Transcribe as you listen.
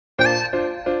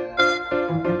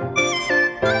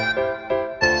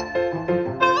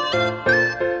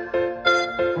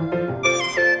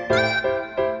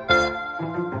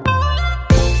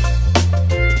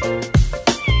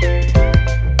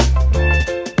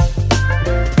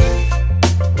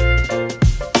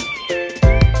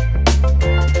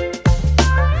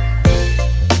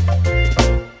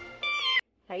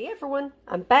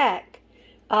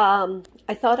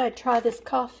I thought I'd try this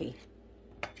coffee.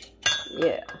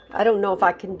 Yeah, I don't know if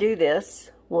I can do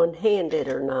this one-handed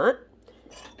or not.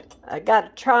 I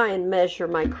got to try and measure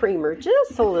my creamer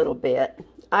just a little bit.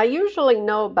 I usually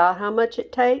know about how much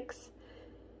it takes,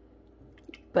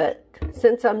 but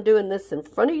since I'm doing this in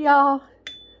front of y'all,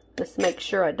 let's make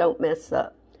sure I don't mess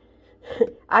up.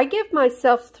 I give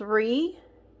myself 3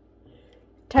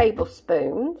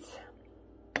 tablespoons.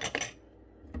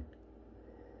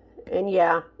 And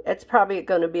yeah, it's probably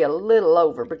going to be a little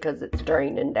over because it's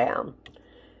draining down.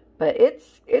 But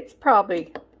it's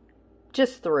probably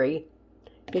just 3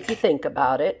 if you think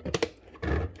about it.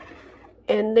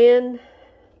 And then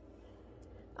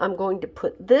I'm going to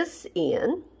put this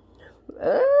in.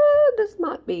 This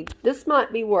might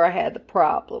be where I had the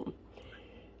problem.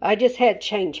 I just had to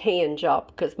change hand job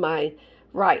because my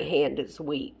right hand is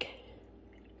weak.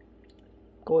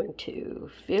 Going to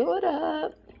fill it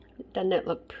up. Doesn't that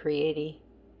look pretty?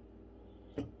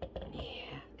 Yeah,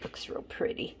 it looks real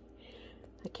pretty.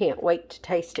 I can't wait to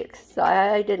taste it because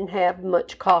I didn't have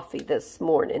much coffee this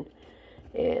morning.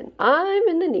 And I'm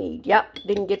in the need. Yep,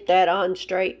 didn't get that on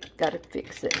straight. Got to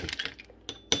fix it.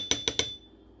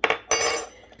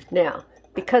 Now,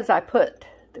 because I put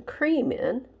the cream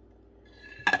in,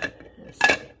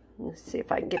 let's see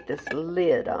if I can get this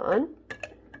lid on.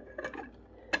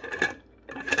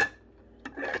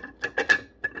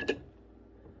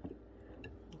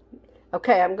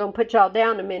 Okay, I'm going to put y'all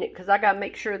down a minute because I got to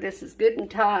make sure this is good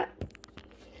and tight.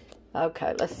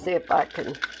 Okay, let's see if I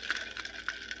can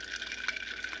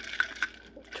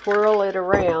twirl it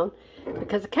around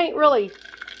because I can't really,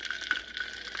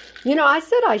 you know, I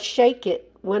said I shake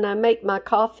it when I make my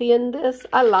coffee in this.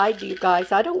 I lied to you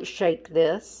guys. I don't shake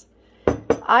this.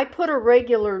 I put a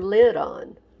regular lid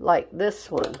on, like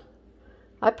this one.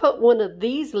 I put one of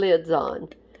these lids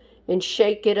on and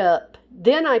shake it up.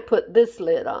 Then I put this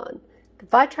lid on.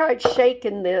 If I tried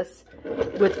shaking this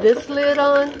with this lid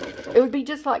on, it would be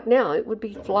just like now. It would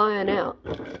be flying out.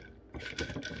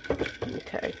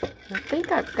 Okay. I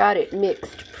think I've got it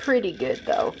mixed pretty good,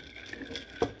 though.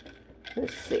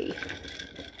 Let's see.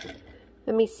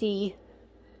 Let me see.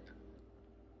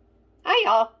 Hi,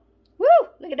 y'all. Woo!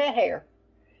 Look at that hair.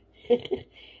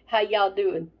 How y'all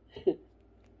doing?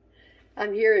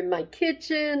 I'm here in my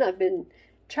kitchen. I've been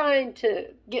trying to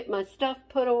get my stuff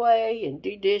put away and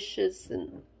do dishes,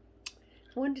 and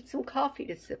I wanted some coffee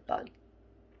to sip on.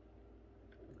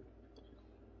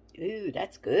 Ooh,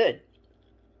 that's good.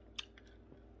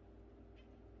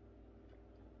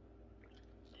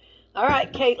 All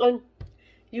right, Caitlin,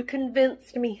 you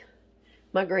convinced me.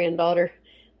 My granddaughter.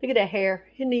 Look at that hair.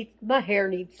 My hair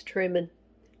needs trimming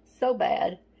so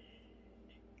bad.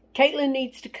 Caitlin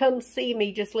needs to come see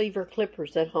me. Just leave her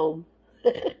clippers at home.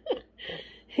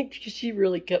 She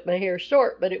really cut my hair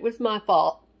short, but it was my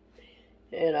fault,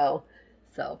 you know.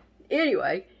 So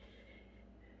anyway,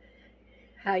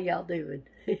 how y'all doing?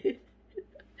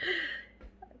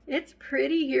 It's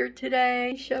pretty here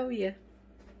today. Show you.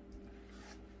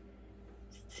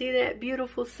 See that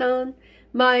beautiful sun?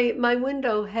 My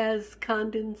window has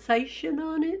condensation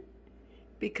on it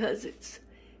because it's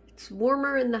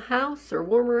warmer in the house or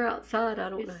warmer outside. I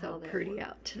don't know how pretty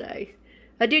out today.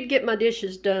 I did get my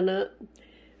dishes done up.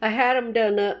 I had them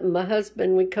done up, and my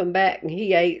husband would come back and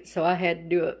he ate, so I had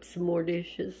to do up some more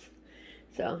dishes.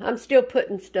 So I'm still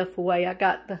putting stuff away. I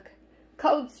got the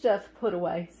cold stuff put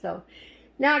away. So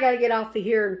now I got to get off of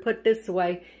here and put this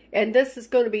away. And this is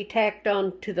going to be tacked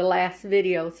on to the last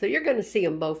video, so you're going to see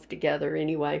them both together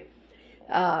anyway.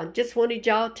 Just wanted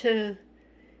y'all to,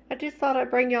 I just thought I'd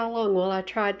bring y'all along while I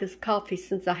tried this coffee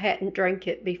since I hadn't drank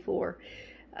it before.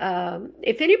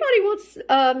 If anybody wants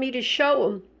me to show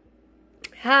them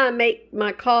how I make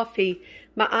my coffee,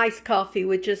 my iced coffee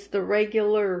with just the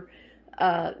regular,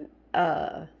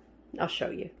 I'll show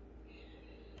you.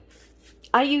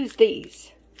 I use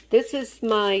these. This is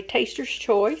my Taster's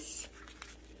Choice.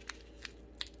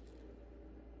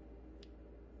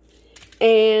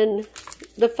 And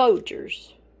the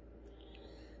Folgers.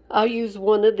 I'll use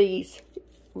one of these.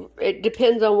 It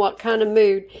depends on what kind of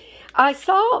mood. I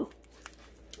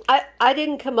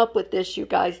didn't come up with this, you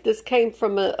guys. This came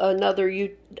from another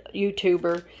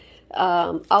YouTuber.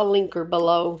 I'll link her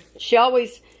below. She's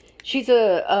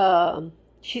a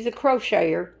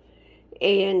crocheter,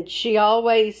 and she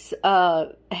always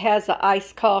has an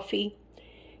iced coffee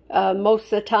most of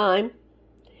the time.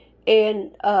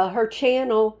 And her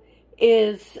channel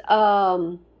is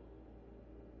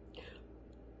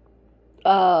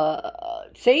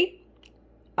see,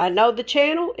 I know the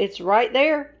channel. It's right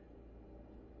there.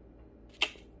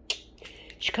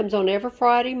 She comes on every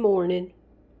Friday morning.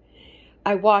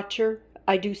 I watch her.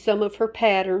 I do some of her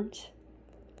patterns.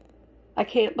 I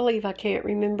can't believe I can't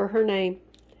remember her name.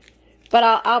 But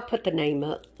I'll put the name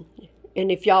up.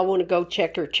 And if y'all want to go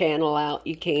check her channel out,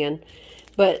 you can.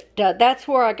 But that's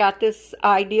where I got this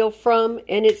ideal from.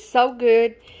 And it's so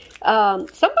good.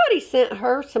 Somebody sent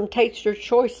her some Taster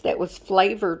Choice that was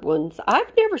flavored ones.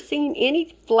 I've never seen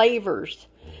any flavors.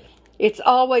 It's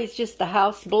always just the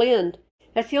house blend.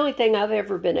 That's the only thing I've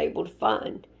ever been able to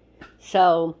find.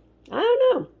 So, I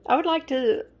don't know. I would like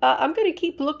to, I'm going to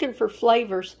keep looking for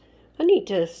flavors. I need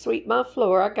to sweep my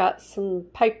floor. I got some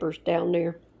papers down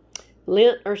there.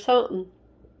 Lint or something.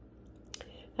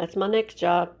 That's my next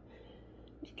job.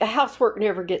 Housework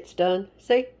never gets done.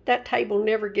 See, that table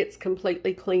never gets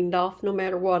completely cleaned off no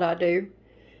matter what I do.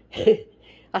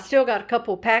 I still got a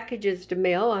couple packages to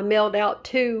mail. I mailed out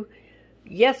 2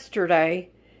 yesterday,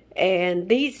 and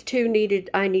these 2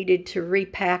 I needed to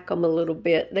repack them a little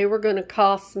bit. They were going to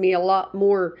cost me a lot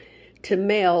more to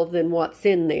mail than what's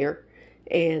in there.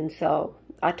 And so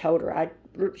I told her,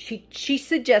 she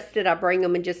suggested I bring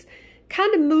them and just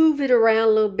kind of move it around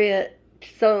a little bit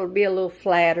so it'll be a little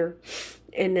flatter,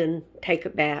 and then take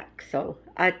it back. So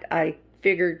I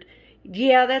figured,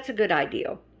 yeah, that's a good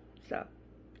idea. So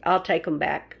I'll take them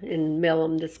back and mail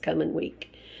them this coming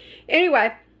week.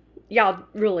 Anyway, y'all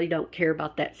really don't care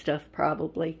about that stuff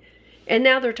probably. And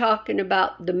now they're talking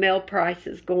about the mail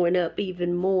prices going up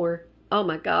even more. Oh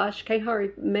my gosh, can't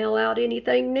hardly mail out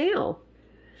anything now.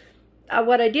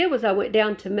 What I did was I went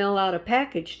down to mail out a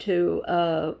package to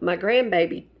my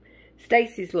grandbaby,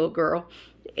 Stacy's little girl,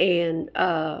 and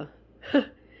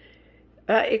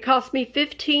it cost me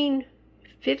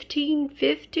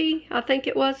 $15.50, I think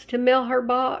it was, to mail her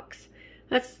box.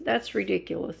 That's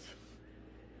ridiculous.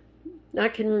 I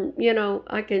can, you know,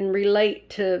 I can relate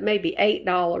to maybe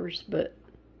 $8, but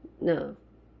no,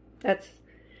 that's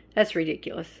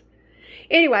ridiculous.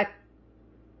 Anyway,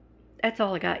 that's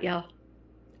all I got, y'all.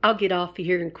 I'll get off of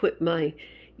here and quit my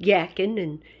yakking,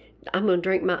 and I'm going to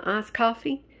drink my iced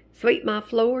coffee, sweep my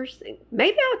floors.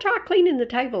 Maybe I'll try cleaning the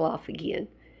table off again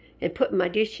and putting my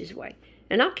dishes away.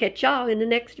 And I'll catch y'all in the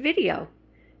next video.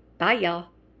 Bye, y'all.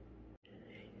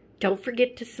 Don't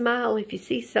forget to smile if you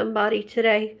see somebody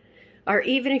today, or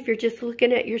even if you're just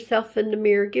looking at yourself in the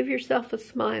mirror, give yourself a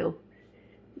smile.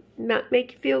 It might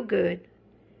make you feel good.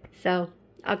 So,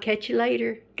 I'll catch you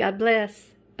later. God bless.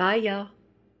 Bye, y'all.